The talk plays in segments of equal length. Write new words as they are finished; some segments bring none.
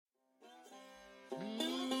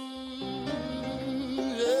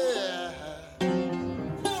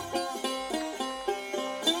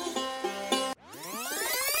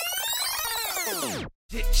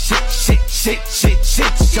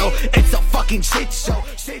shit show. It's a fucking shit show.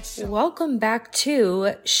 Welcome back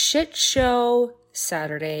to Shitshow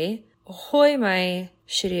Saturday. Ahoy, my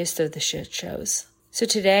shittiest of the shit shows. So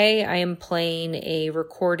today I am playing a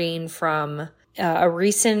recording from a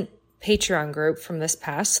recent Patreon group from this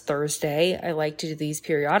past Thursday. I like to do these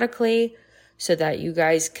periodically so that you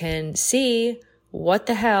guys can see what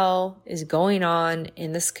the hell is going on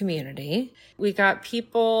in this community. We got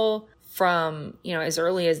people from, as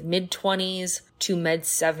early as mid-20s to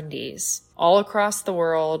mid-70s, all across the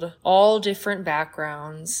world, all different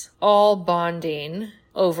backgrounds, all bonding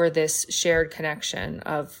over this shared connection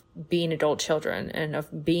of being adult children and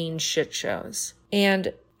of being shit shows.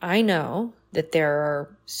 And I know that there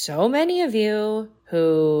are so many of you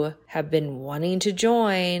who have been wanting to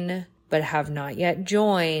join but have not yet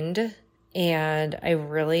joined. And I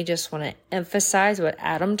really just want to emphasize what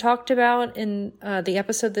Adam talked about in the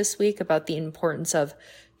episode this week about the importance of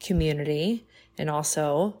community. And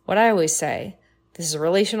also what I always say, this is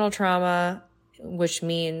relational trauma, which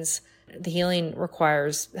means the healing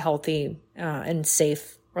requires healthy and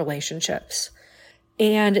safe relationships.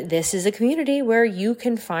 And this is a community where you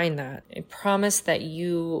can find that. I promise that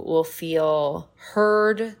you will feel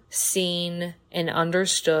heard, seen, and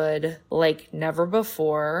understood like never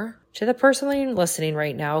before. To the person listening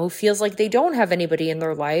right now who feels like they don't have anybody in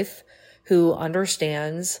their life who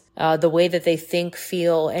understands the way that they think,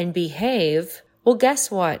 feel, and behave, well, guess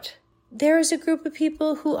what? There is a group of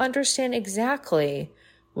people who understand exactly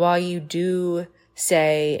why you do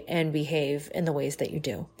say and behave in the ways that you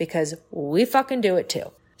do, because we fucking do it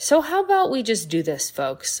too. So how about we just do this,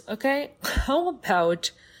 folks, okay? How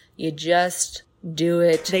about you just do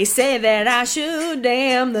it? They say that I should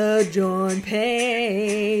damn the join Patreon.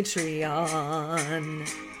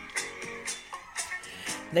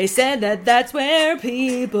 They said that that's where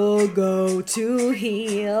people go to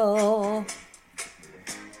heal.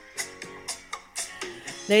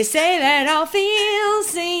 They say that I'll feel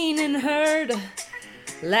seen and heard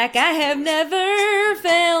like I have never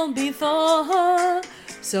felt before.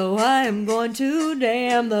 So I am going to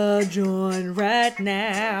damn the joint right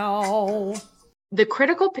now. The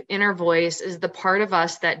critical inner voice is the part of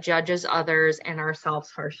us that judges others and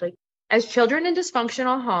ourselves harshly. As children in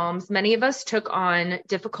dysfunctional homes, many of us took on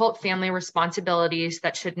difficult family responsibilities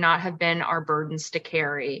that should not have been our burdens to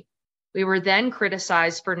carry. We were then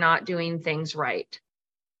criticized for not doing things right.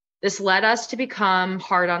 This led us to become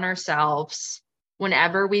hard on ourselves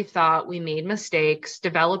whenever we thought we made mistakes,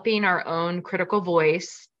 developing our own critical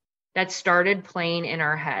voice that started playing in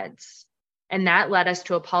our heads. And that led us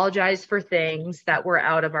to apologize for things that were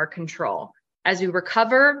out of our control. As we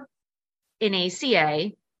recover in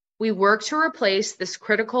ACA, we work to replace this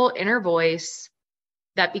critical inner voice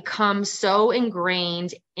that becomes so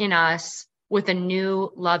ingrained in us with a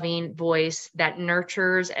new loving voice that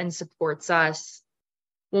nurtures and supports us.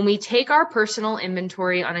 When we take our personal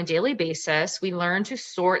inventory on a daily basis, we learn to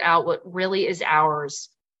sort out what really is ours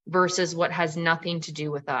versus what has nothing to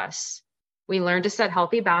do with us. We learn to set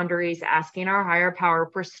healthy boundaries, asking our higher power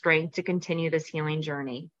for strength to continue this healing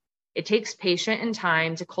journey. It takes patience and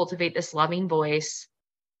time to cultivate this loving voice,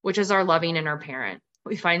 which is our loving inner parent.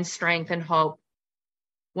 We find strength and hope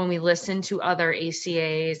when we listen to other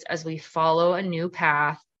ACAs as we follow a new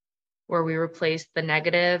path where we replace the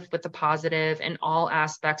negative with the positive in all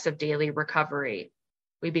aspects of daily recovery.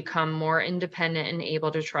 We become more independent and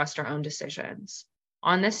able to trust our own decisions.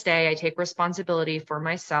 On this day, I take responsibility for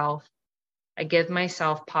myself. I give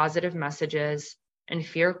myself positive messages and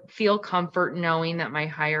feel comfort knowing that my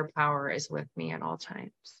higher power is with me at all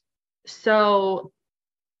times. So,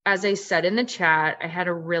 as I said in the chat, I had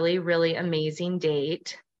a really, really amazing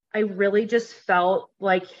date. I really just felt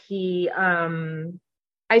like he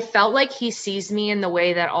sees me in the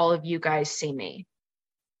way that all of you guys see me,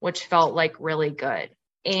 which felt like really good.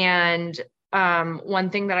 And one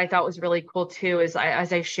thing that I thought was really cool too is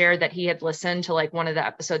as I shared that he had listened to like one of the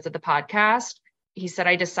episodes of the podcast, he said,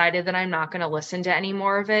 I decided that I'm not going to listen to any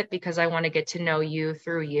more of it because I want to get to know you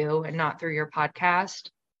through you and not through your podcast.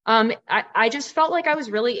 I just felt like I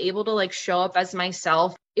was really able to like show up as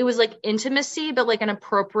myself. It was like intimacy, but like an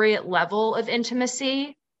appropriate level of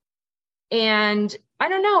intimacy. And I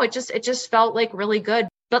don't know, it just felt like really good.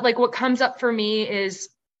 But like what comes up for me is,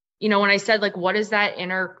 when I said like, what is that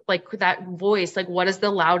inner, like that voice, like what is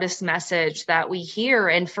the loudest message that we hear?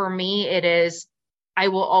 And for me, it is, I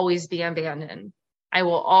will always be abandoned. I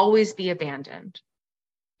will always be abandoned.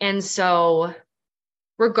 And so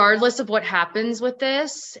regardless of what happens with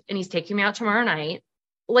this, and he's taking me out tomorrow night,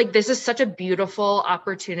 like this is such a beautiful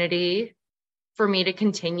opportunity for me to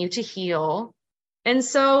continue to heal. And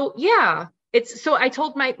so, yeah, so I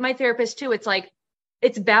told my therapist too, it's like,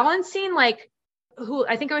 it's balancing, like, who,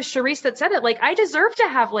 I think it was Charisse that said it, like, I deserve to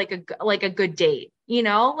have like a good date, you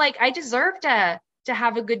know, like I deserve to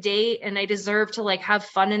have a good date, and I deserve to like have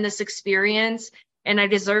fun in this experience, and I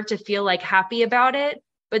deserve to feel like happy about it.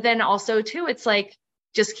 But then also too, it's like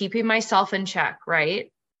just keeping myself in check,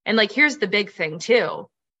 right? And like, here's the big thing too,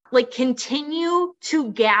 like continue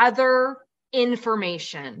to gather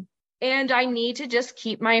information, and I need to just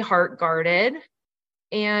keep my heart guarded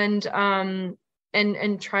and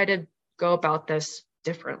try to go about this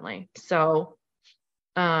differently. So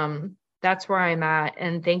that's where I'm at.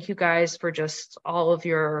 And thank you guys for just all of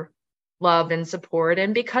your love and support.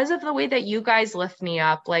 And because of the way that you guys lift me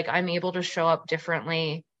up, like I'm able to show up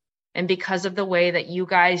differently. And because of the way that you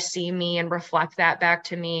guys see me and reflect that back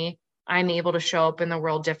to me, I'm able to show up in the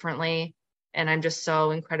world differently. And I'm just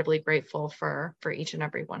so incredibly grateful for each and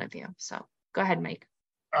every one of you. So go ahead, Mike.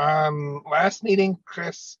 Last meeting,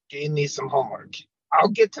 Chris gave me some homework. I'll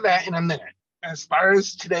get to that in a minute. As far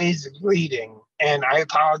as today's reading, and I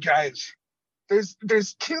apologize,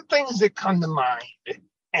 there's two things that come to mind.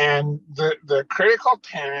 And the critical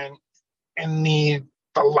parent and the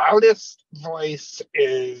loudest voice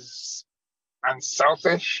is I'm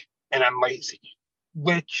selfish and I'm lazy,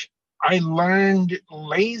 which I learned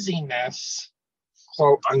laziness,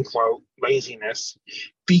 quote unquote, laziness,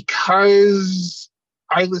 because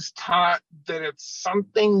I was taught that if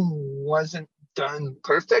something wasn't done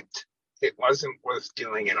perfect, it wasn't worth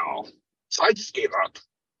doing at all. So I just gave up.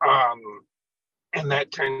 And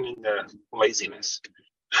that turned into laziness.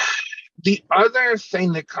 The other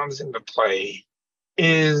thing that comes into play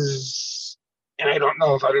is, and I don't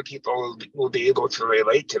know if other people will be able to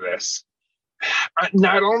relate to this,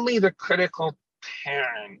 not only the critical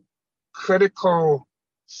parent, critical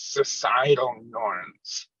societal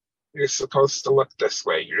norms. You're supposed to look this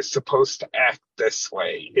way. You're supposed to act this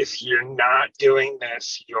way. If you're not doing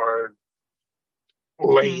this, you're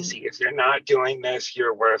lazy. If you're not doing this,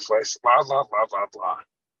 you're worthless. Blah, blah, blah, blah, blah.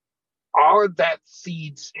 All of that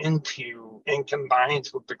feeds into and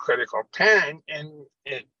combines with the critical parent, and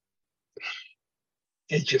it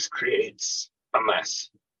just creates a mess.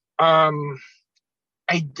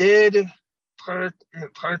 I did, per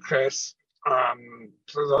Chris,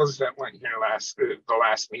 for those that weren't here the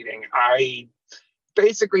last meeting, I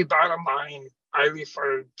basically, bottom line, I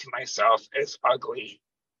referred to myself as ugly.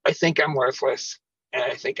 I think I'm worthless, and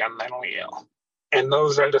I think I'm mentally ill. And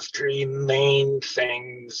those are the three main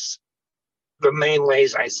things, the main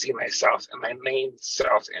ways I see myself and my main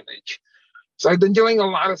self-image. So I've been doing a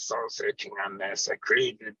lot of soul searching on this. I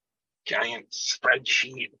created a giant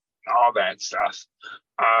spreadsheet and all that stuff.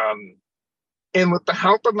 And with the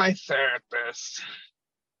help of my therapist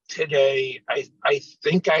today, I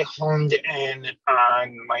think I honed in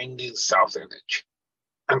on my new self-image.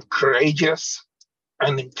 I'm courageous,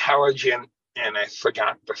 I'm intelligent, and I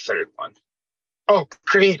forgot the third one. Oh,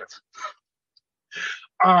 creative.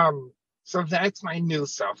 So that's my new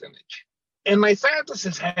self-image. And my therapist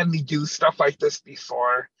has had me do stuff like this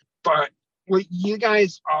before, but what you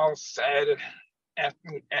guys all said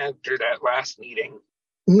after that last meeting,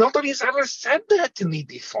 nobody's ever said that to me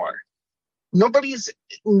before. Nobody's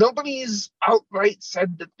outright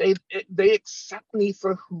said that they accept me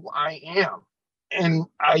for who I am. And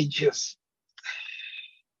I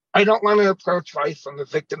don't want to approach life from the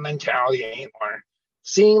victim mentality anymore.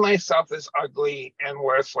 Seeing myself as ugly and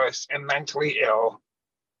worthless and mentally ill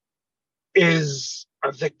is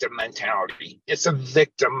a victim mentality. It's a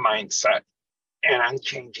victim mindset. And I'm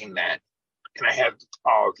changing that. And I have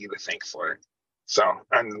all of you to thank for it. So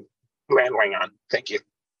I'm rambling on. Thank you.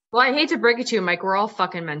 Well, I hate to break it to you, Mike. We're all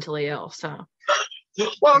fucking mentally ill. So.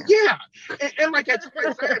 Well, yeah. And like I told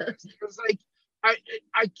my therapist, it was like,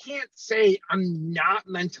 I can't say I'm not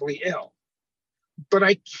mentally ill, but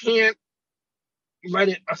I can't let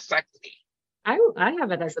it affect me. I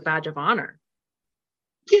have it as a badge of honor.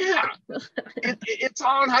 Yeah. It's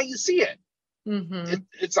all on how you see it. Mm-hmm.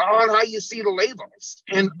 It's all on how you see the labels.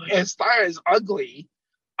 And as far as ugly,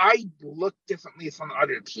 I look differently from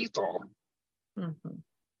other people. Mm-hmm.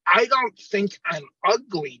 I don't think I'm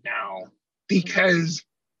ugly now because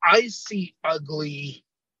I see ugly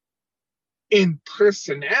in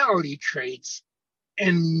personality traits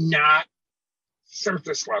and not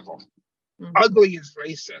surface level. Mm-hmm. Ugly is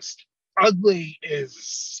racist. Ugly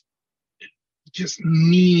is just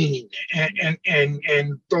mean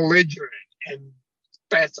and belligerent, and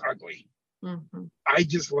that's ugly. Mm-hmm. I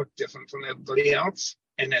just look different from everybody else,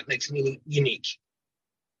 and that makes me unique.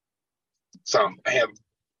 So I have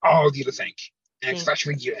all of you to thank, and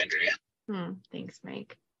especially you, Andrea. Thanks,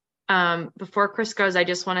 Mike. Before Chris goes, I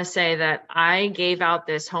just want to say that I gave out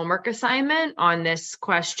this homework assignment on this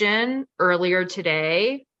question earlier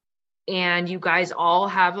today, and you guys all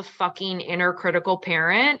have a fucking inner critical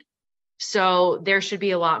parent. So there should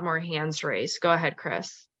be a lot more hands raised. Go ahead,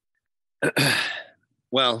 Chris.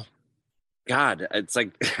 Well, God, it's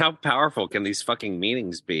like, how powerful can these fucking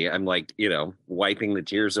meetings be? I'm like, wiping the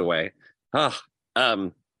tears away. Oh,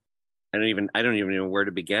 I don't even know where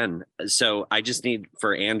to begin. So I just need,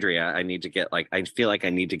 for Andrea, I need to get I feel like I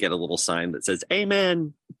need to get a little sign that says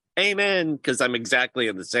amen, amen. Cause I'm exactly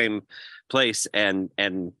in the same place. And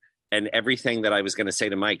everything that I was going to say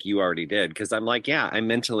to Mike, you already did. Cause I'm like, yeah, I'm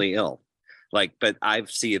mentally ill. But I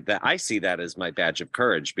see that as my badge of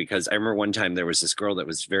courage, because I remember one time there was this girl that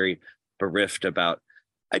was very bereft about,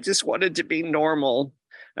 I just wanted to be normal.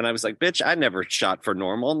 And I was like, bitch, I never shot for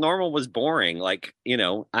normal. Normal was boring.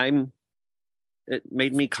 It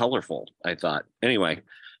made me colorful, I thought. Anyway,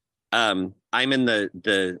 I'm in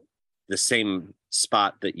the same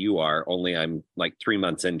spot that you are, only I'm like 3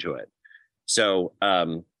 months into it. So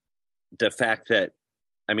the fact that,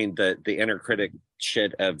 the inner critic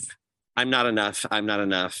shit of I'm not enough, I'm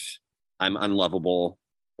unlovable.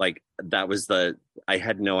 That was I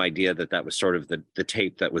had no idea that was sort of the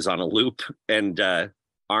tape that was on a loop. And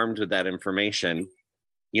armed with that information,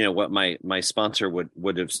 what my sponsor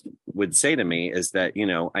would say to me is that,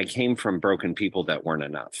 I came from broken people that weren't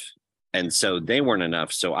enough. And so they weren't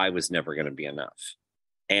enough. So I was never going to be enough.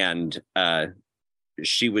 And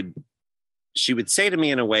she would say to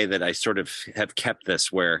me in a way that I sort of have kept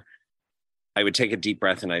this, where I would take a deep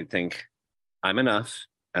breath and I'd think, I'm enough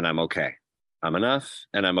and I'm okay. I'm enough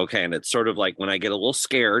and I'm okay. And it's sort of like when I get a little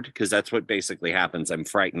scared, because that's what basically happens. I'm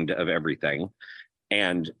frightened of everything.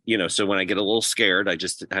 And, so when I get a little scared, I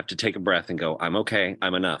just have to take a breath and go, I'm okay.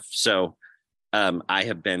 I'm enough. So I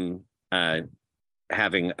have been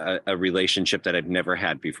having a relationship that I've never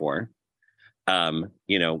had before,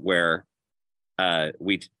 where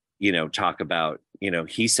we, talk about,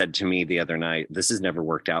 he said to me the other night, this has never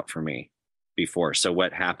worked out for me before. So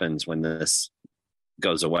what happens when this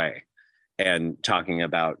goes away? And talking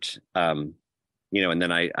about, and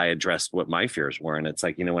then I addressed what my fears were. And it's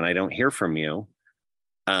like, when I don't hear from you,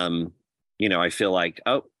 I feel like,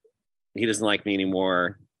 oh, he doesn't like me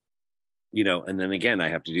anymore, and then again, I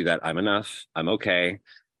have to do that. I'm enough. I'm okay.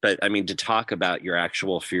 But to talk about your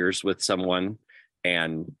actual fears with someone,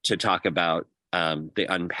 and to talk about the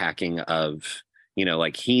unpacking of,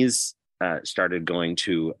 he's started going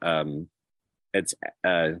to, it's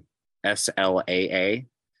SLAA.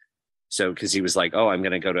 So, because he was like, oh, I'm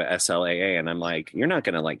going to go to SLAA. And I'm like, you're not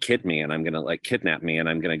going to kid me. And I'm going to kidnap me. And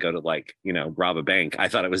I'm going to go to rob a bank. I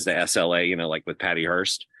thought it was the SLA, with Patty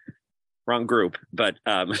Hearst. Wrong group. But,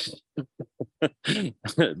 but,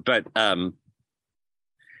 and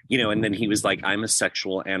then he was like, I'm a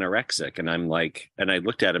sexual anorexic. And I'm like, and I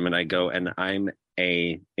looked at him and I go, and I'm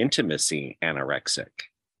a intimacy anorexic,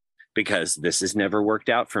 because this has never worked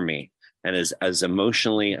out for me. And as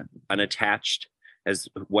emotionally unattached as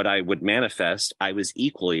what I would manifest, I was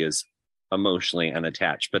equally as emotionally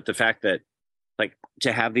unattached. But the fact that,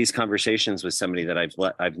 to have these conversations with somebody that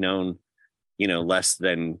I've known, less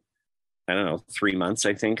than, I don't know, 3 months,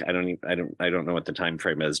 I think. I don't know what the time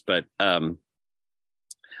frame is, but I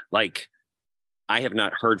have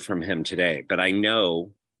not heard from him today, but I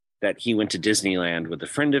know that he went to Disneyland with a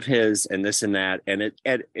friend of his and this and that. And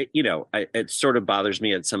it sort of bothers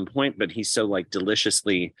me at some point, but he's so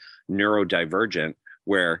deliciously neurodivergent,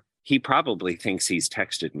 where he probably thinks he's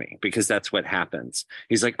texted me, because that's what happens.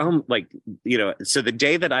 He's like, so the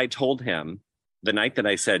day that I told him, the night that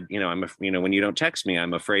I said, when you don't text me,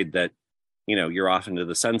 I'm afraid that, you're off into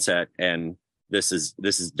the sunset and this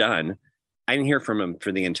is done. I didn't hear from him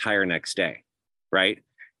for the entire next day. Right.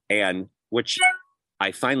 And which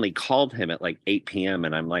I finally called him at 8 p.m.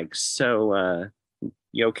 and I'm like, so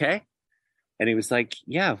you okay? And he was like,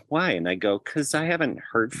 yeah, why? And I go, because I haven't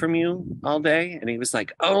heard from you all day. And he was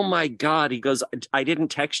like, oh my God. He goes, I didn't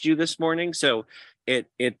text you this morning. So it's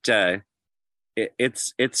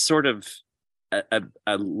sort of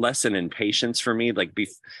a lesson in patience for me.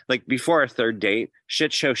 Before our third date,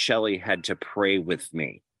 Shitshow Shelly had to pray with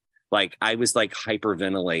me. I was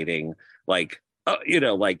hyperventilating,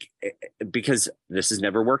 because this has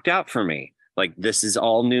never worked out for me. This is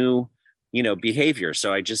all new, behavior.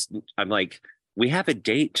 So I'm like, we have a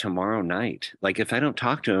date tomorrow night. If I don't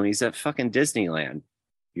talk to him, he's at fucking Disneyland.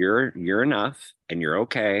 You're enough and you're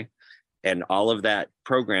okay. And all of that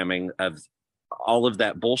programming of all of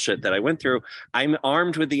that bullshit that I went through, I'm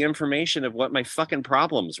armed with the information of what my fucking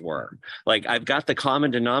problems were. I've got the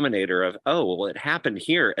common denominator of, oh, well, it happened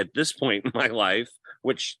here at this point in my life,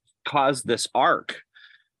 which caused this arc.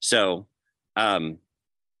 So, and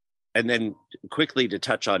then quickly to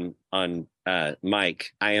touch on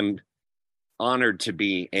Mike, I am honored to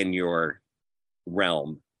be in your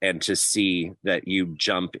realm and to see that you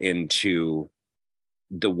jump into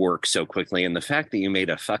the work so quickly. And the fact that you made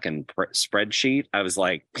a fucking spreadsheet, I was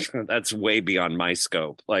like, that's way beyond my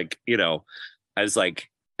scope. Like, you know, I was like,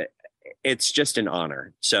 it's just an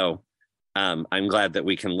honor. So I'm glad that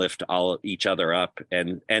we can lift all each other up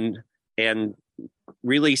and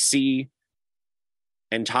really see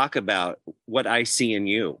and talk about what I see in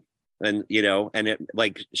you. And, you know, and it,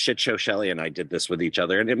 like Shitshow Shelley and I did this with each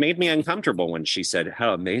other, and it made me uncomfortable when she said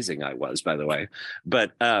how amazing I was, by the way.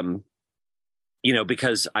 But, you know,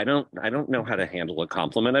 because I don't know how to handle a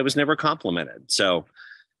compliment. I was never complimented. So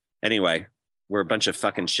anyway, we're a bunch of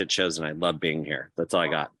fucking shit shows and I love being here. That's all I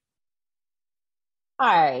got.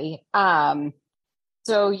 Hi.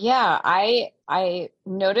 So yeah, I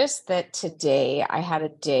noticed that today I had a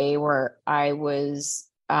day where I was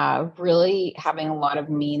really having a lot of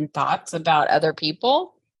mean thoughts about other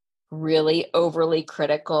people, really overly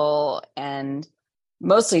critical, and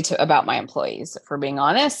mostly about my employees, for being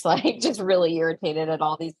honest, like just really irritated at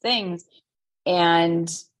all these things. And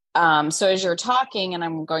so as you're talking and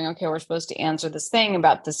I'm going, okay, we're supposed to answer this thing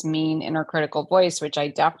about this mean inner critical voice, which I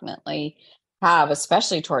definitely have,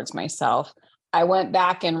 especially towards myself. I went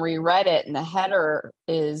back and reread it, and the header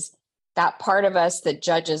is that part of us that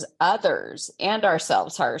judges others and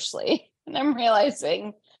ourselves harshly. And I'm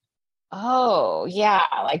realizing, oh, yeah,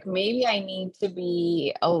 like maybe I need to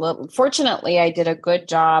be a little. Fortunately, I did a good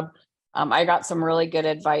job. I got some really good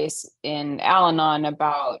advice in Al Anon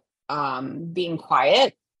about being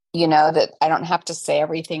quiet, you know, that I don't have to say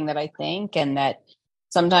everything that I think, and that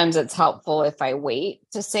sometimes it's helpful if I wait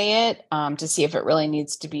to say it to see if it really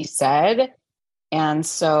needs to be said. And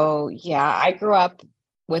so, yeah, I grew up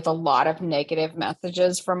with a lot of negative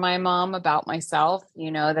messages from my mom about myself,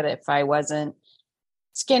 you know, that if I wasn't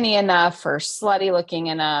skinny enough or slutty looking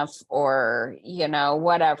enough or, you know,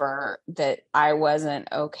 whatever, that I wasn't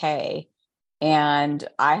okay. And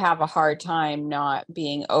I have a hard time not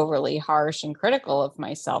being overly harsh and critical of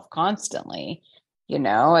myself constantly, you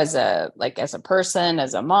know, as a person,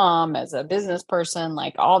 as a mom, as a business person,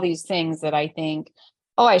 like all these things that I think,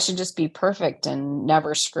 oh, I should just be perfect and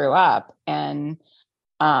never screw up. And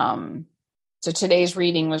so today's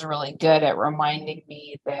reading was really good at reminding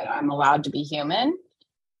me that I'm allowed to be human,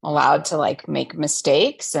 allowed to like make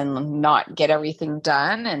mistakes and not get everything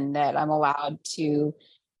done, and that I'm allowed to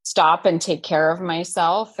stop and take care of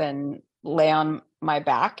myself and lay on my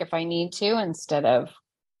back if I need to, instead of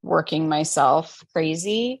working myself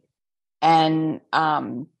crazy. And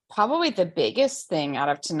probably the biggest thing out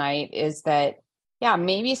of tonight is that, yeah,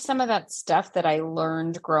 maybe some of that stuff that I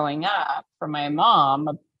learned growing up from my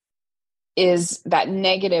mom is that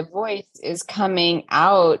negative voice is coming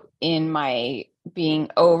out in my being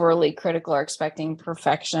overly critical or expecting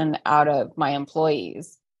perfection out of my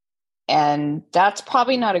employees. And that's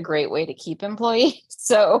probably not a great way to keep employees.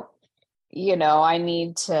 So, you know, I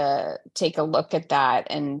need to take a look at that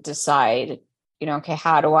and decide, you know, okay,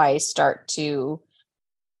 how do I start to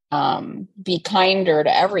be kinder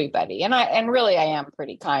to everybody? And really I am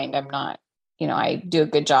pretty kind. I'm not, you know, I do a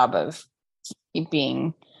good job of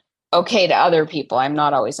being okay to other people. I'm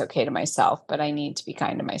not always okay to myself, but I need to be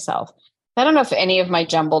kind to myself. I don't know if any of my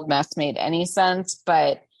jumbled mess made any sense,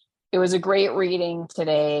 but it was a great reading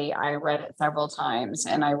today. I read it several times,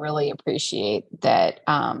 and I really appreciate that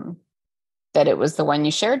that it was the one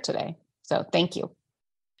you shared today. So thank you.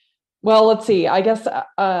 Well, let's see. I guess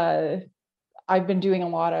I've been doing a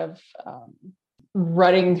lot of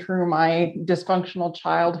running through my dysfunctional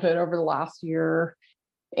childhood over the last year.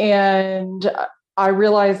 And I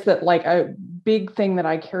realized that like a big thing that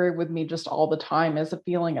I carry with me just all the time is a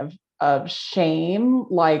feeling of shame,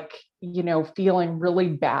 like, you know, feeling really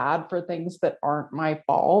bad for things that aren't my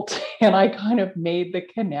fault. And I kind of made the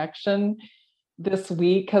connection this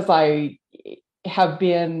week because I have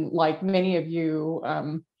been, like many of you,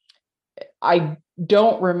 I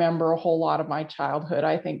don't remember a whole lot of my childhood,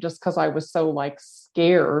 I think, just because I was so like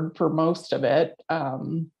scared for most of it.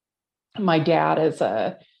 My dad is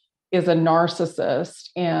a narcissist,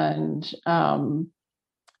 and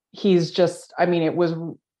he's just, I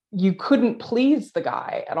mean, you couldn't please the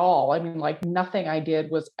guy at all. I mean, like nothing I did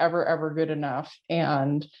was ever good enough.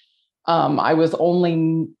 And I was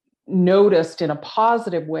only noticed in a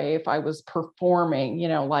positive way if I was performing, you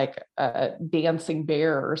know, like a dancing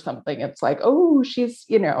bear or something. It's like, oh, she's,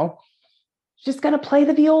 you know, she's going to play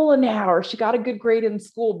the viola now, or she got a good grade in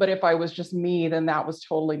school. But if I was just me, then that was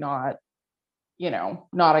totally not, you know,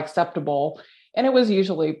 not acceptable. And it was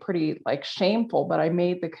usually pretty like shameful, but I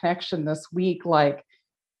made the connection this week. Like,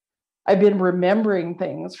 I've been remembering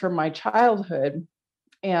things from my childhood,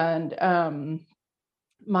 and I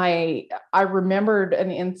remembered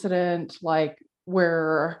an incident like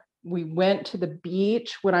where we went to the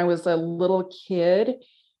beach when I was a little kid,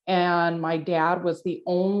 and my dad was the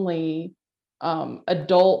only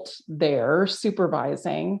adult there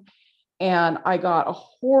supervising, and I got a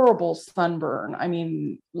horrible sunburn. I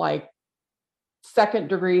mean, like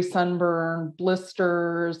second-degree sunburn,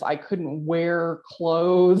 blisters. I couldn't wear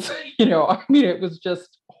clothes. I mean, it was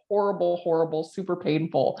just horrible, horrible, super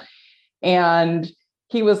painful. And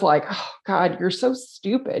he was like, "Oh God, you're so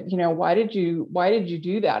stupid. Why did you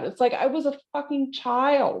do that?" It's like, I was a fucking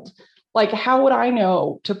child. Like, how would I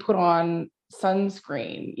know to put on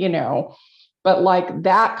sunscreen, But like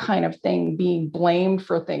that kind of thing, being blamed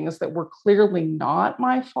for things that were clearly not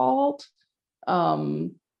my fault.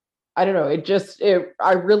 I don't know.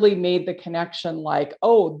 I really made the connection like,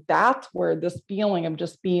 oh, that's where this feeling of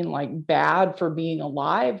just being like bad for being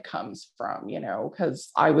alive comes from,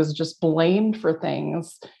 because I was just blamed for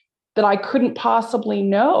things that I couldn't possibly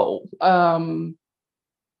know.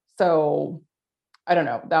 So I don't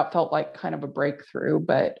know, that felt like kind of a breakthrough,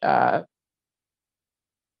 but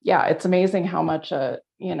yeah, it's amazing how much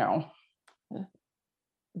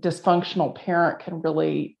dysfunctional parent can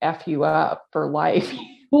really F you up for life.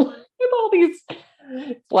 With all these,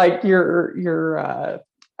 like your I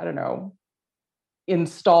don't know,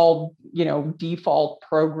 installed, default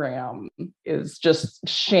program is just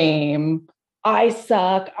shame. I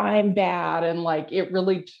suck, I'm bad. And like, it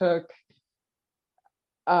really took,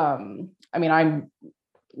 I mean, I'm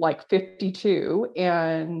like 52,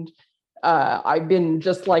 and I've been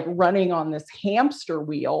just like running on this hamster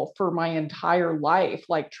wheel for my entire life,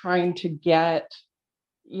 like trying to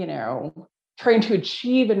trying to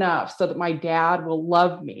achieve enough so that my dad will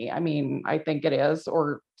love me. I mean, I think it is,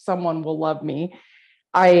 or someone will love me.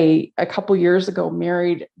 A couple years ago,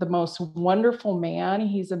 married the most wonderful man.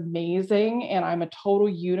 He's amazing. And I'm a total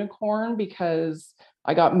unicorn because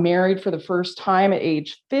I got married for the first time at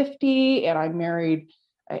age 50, and I married,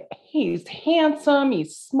 he's handsome,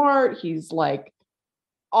 he's smart, he's like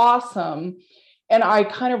awesome. And I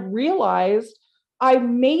kind of realized I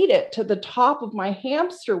made it to the top of my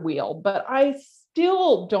hamster wheel, but I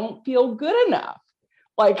still don't feel good enough.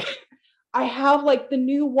 Like, I have like the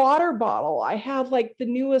new water bottle, I have like the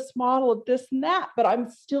newest model of this and that, but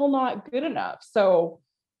I'm still not good enough. So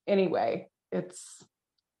anyway,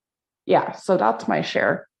 so that's my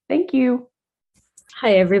share. Thank you.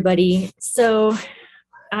 Hi, everybody. So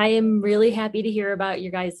I am really happy to hear about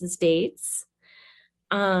your guys' dates.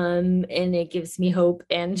 And it gives me hope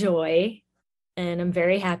and joy. And I'm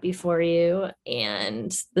very happy for you.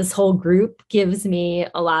 And this whole group gives me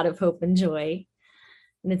a lot of hope and joy.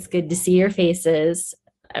 And it's good to see your faces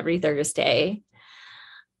every Thursday.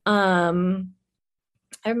 I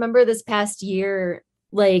remember this past year,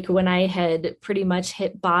 like when I had pretty much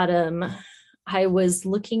hit bottom, I was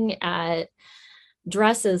looking at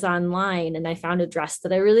dresses online, and I found a dress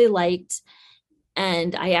that I really liked.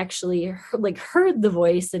 And I actually heard the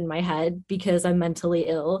voice in my head because I'm mentally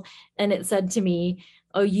ill. And it said to me,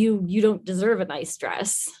 "Oh, you don't deserve a nice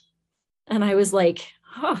dress." And I was like,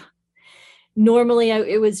 huh. Normally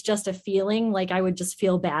it was just a feeling, like I would just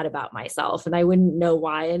feel bad about myself and I wouldn't know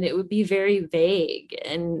why. And it would be very vague.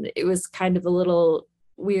 And it was kind of a little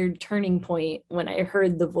weird turning point when I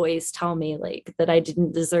heard the voice tell me like that I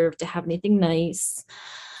didn't deserve to have anything nice.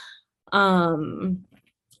 And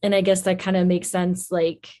I guess that kind of makes sense.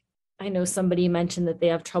 Like, I know somebody mentioned that they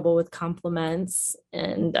have trouble with compliments,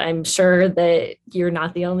 and I'm sure that you're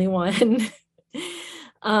not the only one.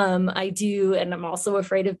 I do, and I'm also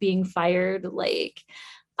afraid of being fired. Like,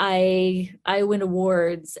 I win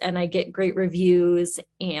awards and I get great reviews,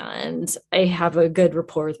 and I have a good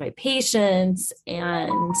rapport with my patients,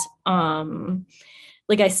 and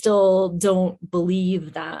I still don't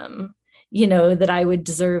believe them, that I would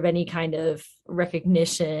deserve any kind of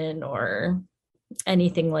recognition or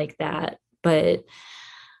anything like that. But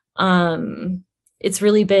it's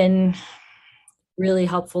really been really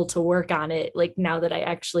helpful to work on it, like now that I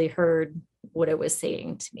actually heard what it was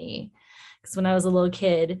saying to me. Because when I was a little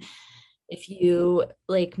kid, if you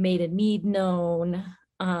like made a need known,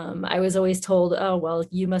 I was always told, "Oh, well,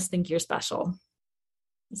 you must think you're special."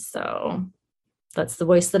 So that's the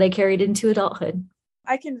voice that I carried into adulthood.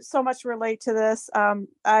 I can so much relate to this.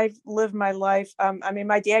 I've lived my life.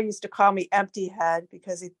 My dad used to call me empty head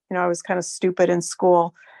because I was kind of stupid in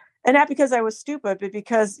school, and not because I was stupid, but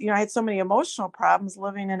because I had so many emotional problems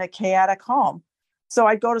living in a chaotic home. So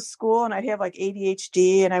I'd go to school and I'd have like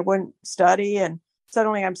ADHD and I wouldn't study, and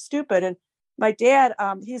suddenly I'm stupid. And my dad,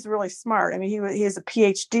 he's really smart. I mean, he has a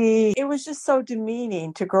PhD. It was just so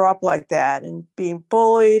demeaning to grow up like that and being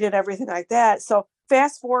bullied and everything like that. So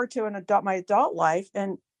fast forward to my adult life,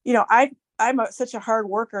 and I'm such a hard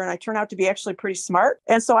worker, and I turn out to be actually pretty smart.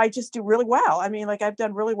 And so I just do really well. I mean, like I've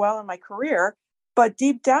done really well in my career, but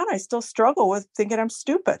deep down, I still struggle with thinking I'm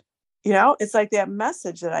stupid. It's like that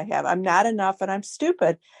message that I have. I'm not enough and I'm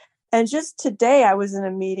stupid. And just today I was in a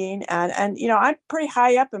meeting, and I'm pretty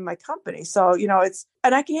high up in my company. So,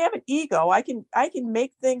 and I can have an ego. I can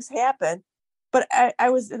make things happen, but I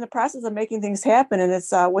was in the process of making things happen, and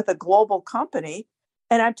it's with a global company.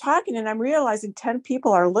 And I'm talking and I'm realizing 10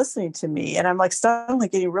 people are listening to me, and I'm like suddenly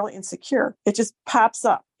getting really insecure. It just pops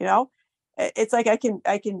up, It's like I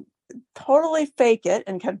can totally fake it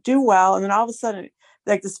and kind of do well. And then all of a sudden,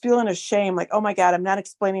 like this feeling of shame, like, oh my God, I'm not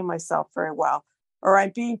explaining myself very well, or I'm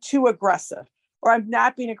being too aggressive, or I'm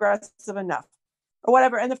not being aggressive enough, or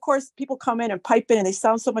whatever. And of course, people come in and pipe in and they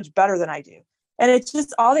sound so much better than I do. And it's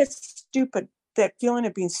just all that feeling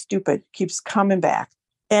of being stupid keeps coming back.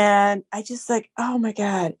 And I just like, oh my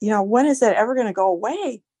God, when is that ever going to go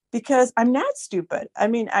away? Because I'm not stupid. I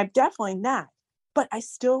mean, I'm definitely not, but I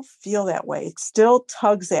still feel that way. It still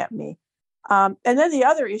tugs at me. And then the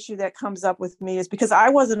other issue that comes up with me is because I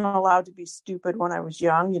wasn't allowed to be stupid when I was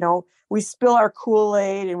young. We spill our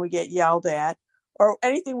Kool-Aid and we get yelled at, or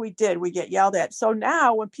anything we did, we get yelled at. So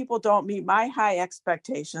now when people don't meet my high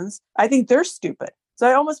expectations, I think they're stupid. So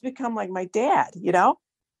I almost become like my dad,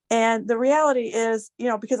 And the reality is,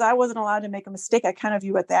 because I wasn't allowed to make a mistake, I kind of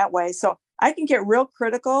view it that way. So I can get real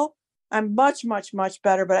critical. I'm much, much, much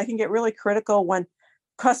better, but I can get really critical when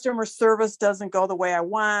customer service doesn't go the way I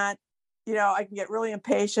want. I can get really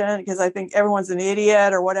impatient because I think everyone's an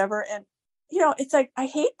idiot or whatever. And, it's like, I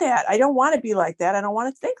hate that. I don't want to be like that. I don't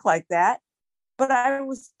want to think like that. But I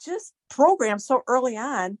was just programmed so early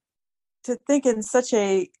on to think in such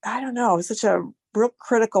a real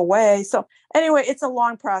critical way. So anyway, it's a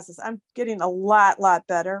long process. I'm getting a lot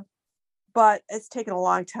better, but it's taken a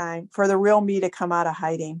long time for the real me to come out of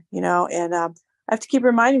hiding, and I have to keep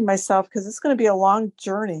reminding myself, because it's going to be a long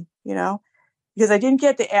journey, because I didn't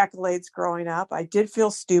get the accolades growing up. I did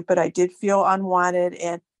feel stupid. I did feel unwanted.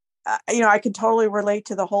 And, I can totally relate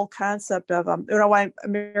to the whole concept of, when I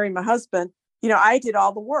married my husband, I did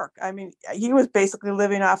all the work. I mean, he was basically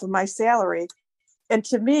living off of my salary. And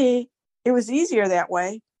to me, it was easier that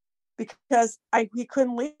way because he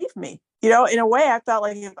couldn't leave me. In a way, I felt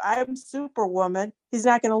like if I'm Superwoman, he's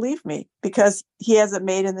not going to leave me because he hasn't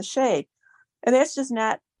made in the shade. And that's just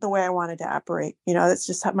not the way I wanted to operate. That's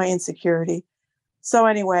just my insecurity. So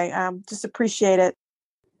anyway, just appreciate it.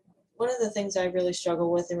 One of the things I really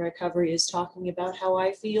struggle with in recovery is talking about how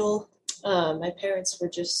I feel. My parents were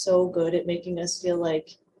just so good at making us feel like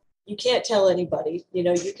you can't tell anybody,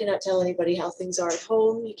 you cannot tell anybody how things are at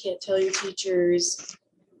home. You can't tell your teachers.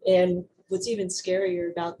 And what's even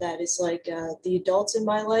scarier about that is like the adults in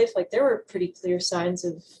my life, like there were pretty clear signs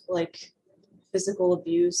of like physical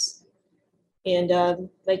abuse. And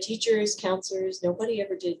my teachers, counselors, nobody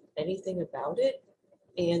ever did anything about it.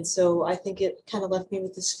 And so I think it kind of left me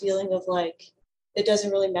with this feeling of like, it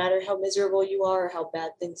doesn't really matter how miserable you are or how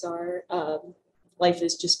bad things are. Life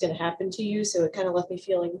is just going to happen to you. So it kind of left me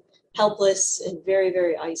feeling helpless and very,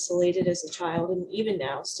 very isolated as a child, and even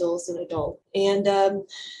now still as an adult. And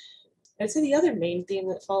I'd say the other main theme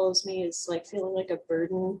that follows me is like feeling like a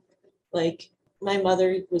burden. Like my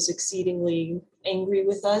mother was exceedingly angry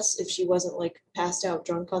with us if she wasn't like passed out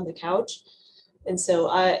drunk on the couch. And so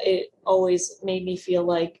it always made me feel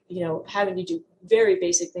like, having to do very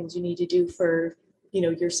basic things you need to do for,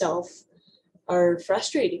 yourself are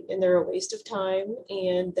frustrating, and they're a waste of time,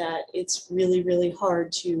 and that it's really, really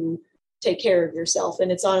hard to take care of yourself.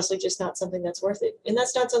 And it's honestly just not something that's worth it. And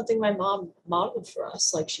that's not something my mom modeled for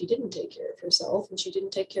us. Like she didn't take care of herself and she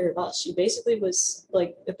didn't take care of us. She basically was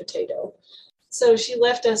like a potato. So she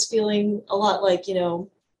left us feeling a lot like,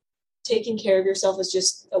 taking care of yourself is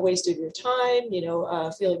just a waste of your time.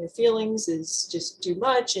 Feeling your feelings is just too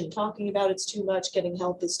much, and talking about it's too much. Getting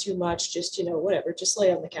help is too much. Just, whatever, just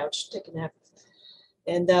lay on the couch, take a nap.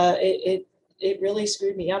 And it really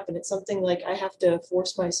screwed me up. And it's something like I have to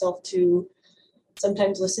force myself to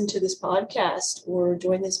sometimes listen to this podcast or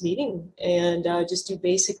join this meeting and just do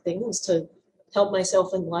basic things to help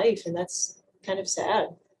myself in life. And that's kind of sad.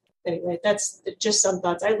 Anyway, that's just some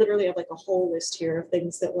thoughts. I literally have like a whole list here of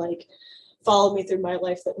things that like followed me through my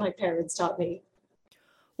life that my parents taught me.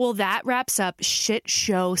 Well, that wraps up Shit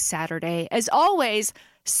Show Saturday. As always,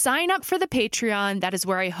 Sign up for the Patreon. That is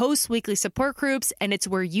where I host weekly support groups, and it's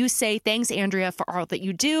where you say, thanks, Andrea, for all that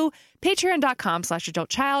you do.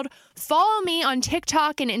 Patreon.com/adultchild. Follow me on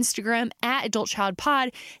TikTok and Instagram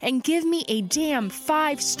 @AdultChildPod, and give me a damn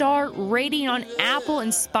 5-star rating on Apple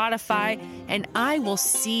and Spotify, and I will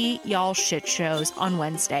see y'all shit shows on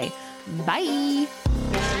Wednesday. Bye.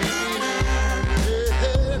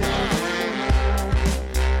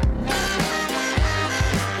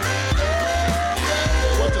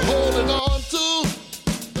 Holding on to,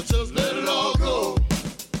 just let it all go.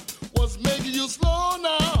 What's making you slow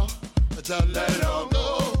now? Just let it all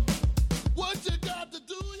go. What you got to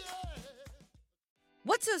do, yeah.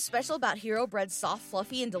 What's so special about Hero Bread's soft,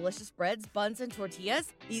 fluffy, and delicious breads, buns, and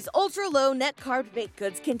tortillas? These ultra-low net-carb baked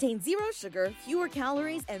goods contain 0 sugar, fewer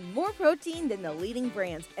calories, and more protein than the leading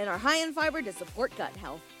brands, and are high in fiber to support gut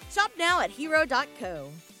health. Shop now at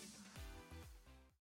hero.co.